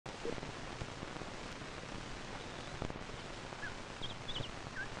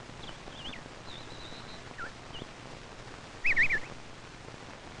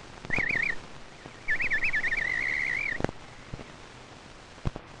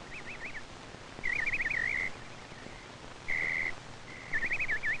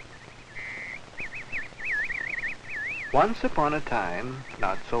Once upon a time,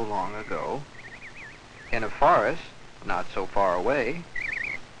 not so long ago, in a forest not so far away,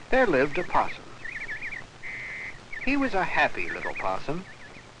 there lived a possum. He was a happy little possum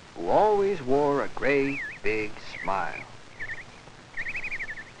who always wore a great big smile.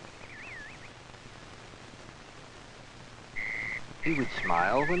 He would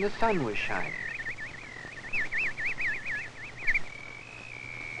smile when the sun was shining.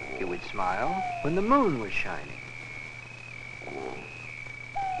 He would smile when the moon was shining.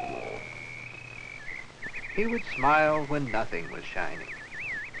 He would smile when nothing was shining.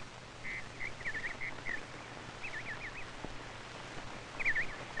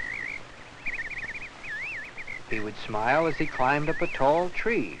 He would smile as he climbed up a tall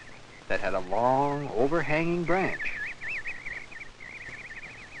tree that had a long, overhanging branch.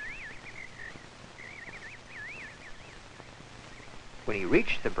 When he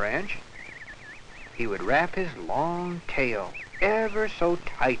reached the branch, he would wrap his long tail ever so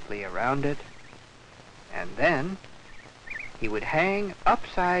tightly around it, and then he would hang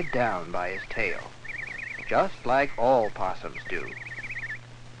upside down by his tail, just like all possums do.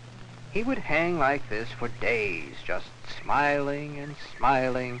 He would hang like this for days, just smiling and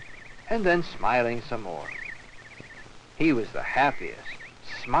smiling, and then smiling some more. He was the happiest,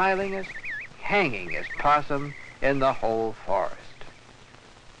 smilingest, hangingest possum in the whole forest.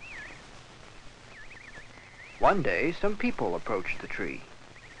 One day, some people approached the tree.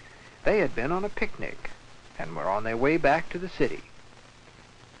 They had been on a picnic and were on their way back to the city.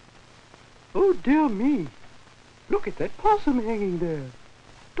 Oh, dear me. Look at that possum hanging there.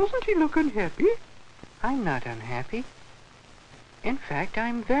 Doesn't he look unhappy? I'm not unhappy. In fact,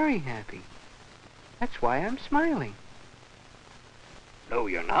 I'm very happy. That's why I'm smiling. No,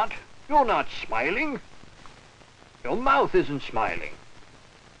 you're not. You're not smiling. Your mouth isn't smiling.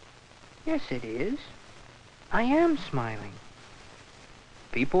 Yes, it is. I am smiling.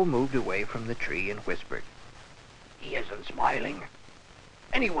 People moved away from the tree and whispered. He isn't smiling.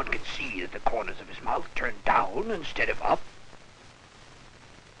 Anyone can see that the corners of his mouth turn down instead of up.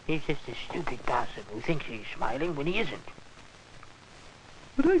 He's just a stupid possum who thinks he's smiling when he isn't.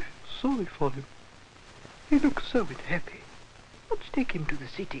 But I feel sorry for him. He looks so unhappy. Let's take him to the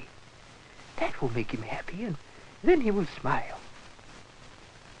city. That will make him happy, and then he will smile.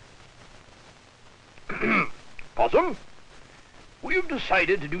 Possum, we've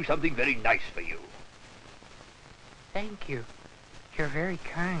decided to do something very nice for you. Thank you. You're very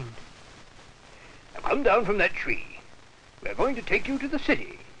kind. Now come down from that tree. We're going to take you to the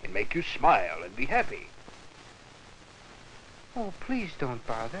city and make you smile and be happy. Oh, please don't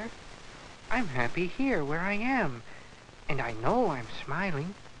bother. I'm happy here where I am, and I know I'm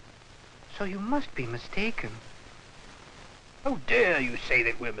smiling. So you must be mistaken. How dare you say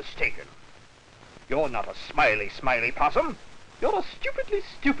that we're mistaken? You're not a smiley possum. You're a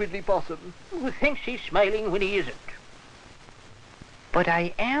stupidly possum who thinks he's smiling when he isn't. But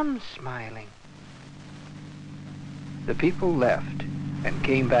I am smiling. The people left and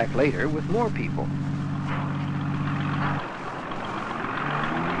came back later with more people.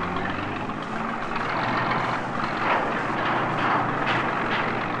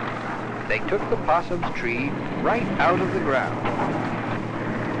 They took the possum's tree right out of the ground.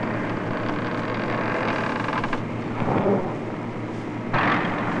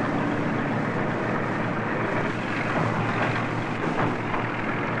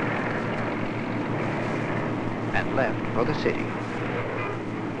 And left for the city.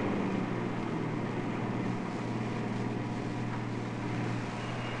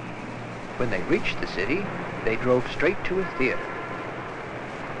 When they reached the city, they drove straight to a theater.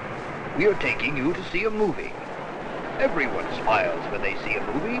 We're taking you to see a movie. Everyone smiles when they see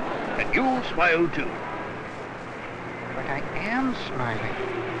a movie, and you'll smile too. But I am smiling.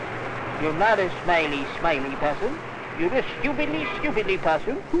 You're not a smiley possum. You're a stupidly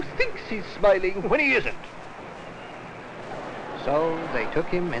possum who thinks he's smiling when he isn't. So they took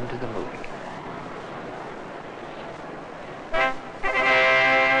him into the movie.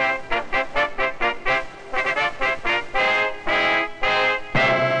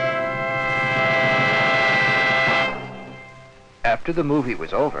 After the movie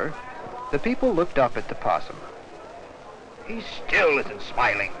was over, the people looked up at the possum. He still isn't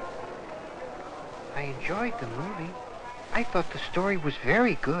smiling. I enjoyed the movie. I thought the story was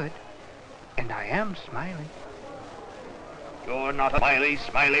very good, and I am smiling. You're not a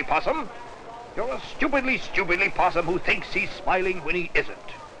smiley possum. You're a stupidly possum who thinks he's smiling when he isn't.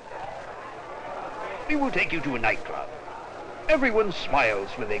 We will take you to a nightclub. Everyone smiles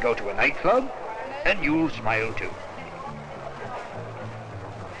when they go to a nightclub, and you'll smile too.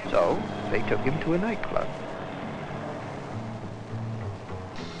 So they took him to a nightclub.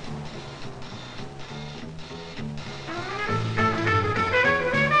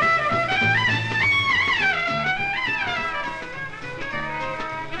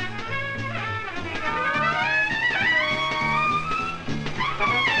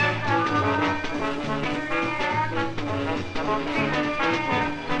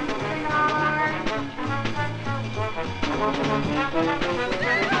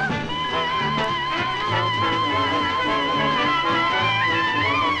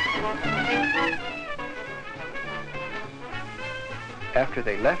 After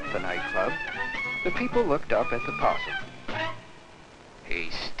they left the nightclub, the people looked up at the possum. He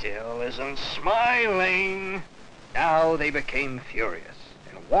still isn't smiling. Now they became furious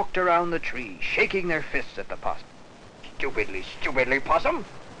and walked around the tree, shaking their fists at the possum. Stupidly, stupidly, possum.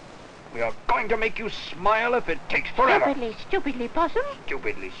 We are going to make you smile if it takes forever. Stupidly, stupidly, possum.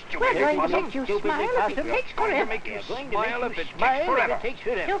 Stupidly, We're stupidly, going to possum. make you smile if it takes Going to forever. make you We're going to smile make if you it takes smile forever. if it takes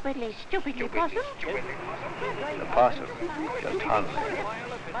forever. Stupidly, stupidly, possum. Stupidly, possum. The possum just hung there.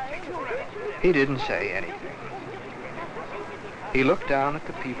 He didn't say anything. He looked down at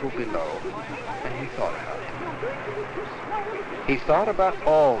the people below, and he thought about them. He thought about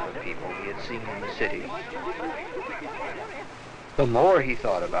all the people he had seen in the city. The more he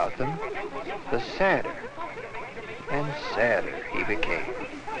thought about them, the sadder and sadder he became.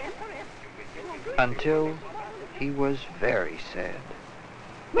 Until he was very sad.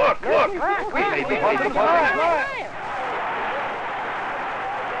 Look! We may be able to smile.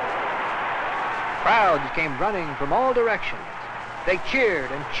 Crowds came running from all directions. They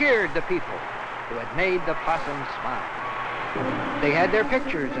cheered and cheered the people who had made the possum smile. They had their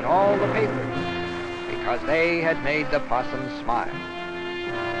pictures in all the papers because they had made the possum smile.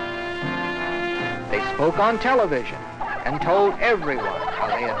 They spoke on television and told everyone how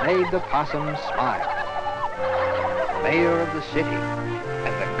they had made the possum smile. The mayor of the city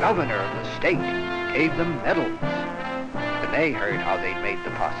and the governor of the state gave them medals when they heard how they'd made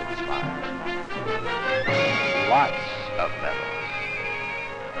the possum smile. Lots of medals.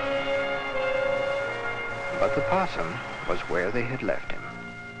 But the possum was where they had left him.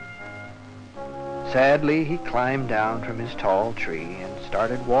 Sadly, he climbed down from his tall tree and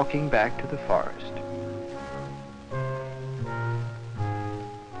started walking back to the forest.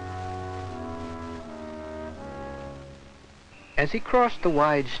 As he crossed the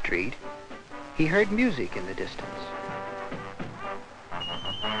wide street, he heard music in the distance.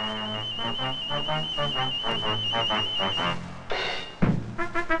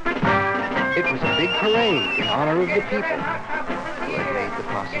 It was a big parade in honor of the people who had made the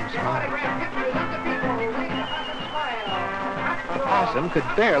possum smile. The possum could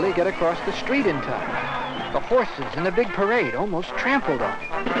barely get across the street in time. The horses in the big parade almost trampled on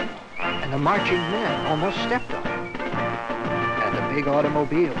him, and the marching men almost stepped on him, and the big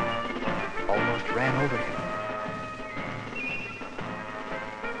automobile almost ran over him.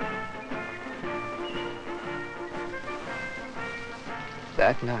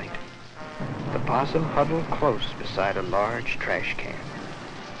 That night, the possum huddled close beside a large trash can.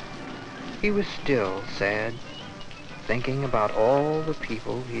 He was still sad, thinking about all the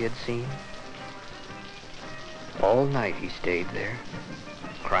people he had seen. All night he stayed there,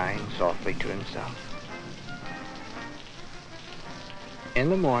 crying softly to himself. In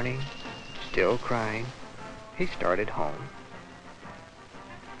the morning, still crying, he started home.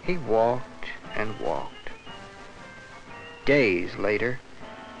 He walked and walked. Days later,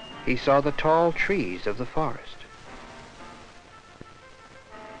 he saw the tall trees of the forest.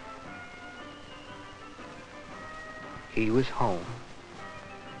 He was home,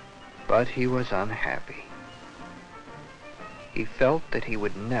 but he was unhappy. He felt that he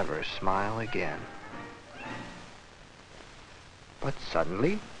would never smile again. But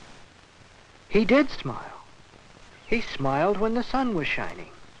suddenly, he did smile. He smiled when the sun was shining.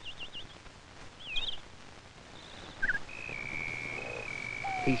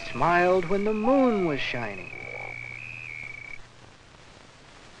 He smiled when the moon was shining.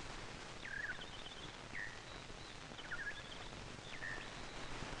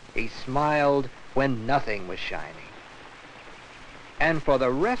 He smiled when nothing was shining. And for the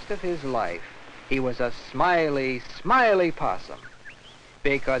rest of his life, he was a smiley, smiley possum,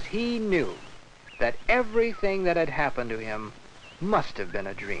 because he knew that everything that had happened to him must have been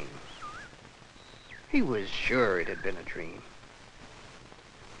a dream. He was sure it had been a dream.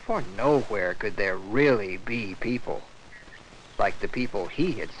 For nowhere could there really be people like the people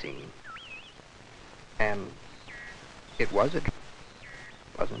he had seen. And it was a dream,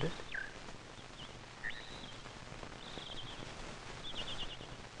 wasn't it?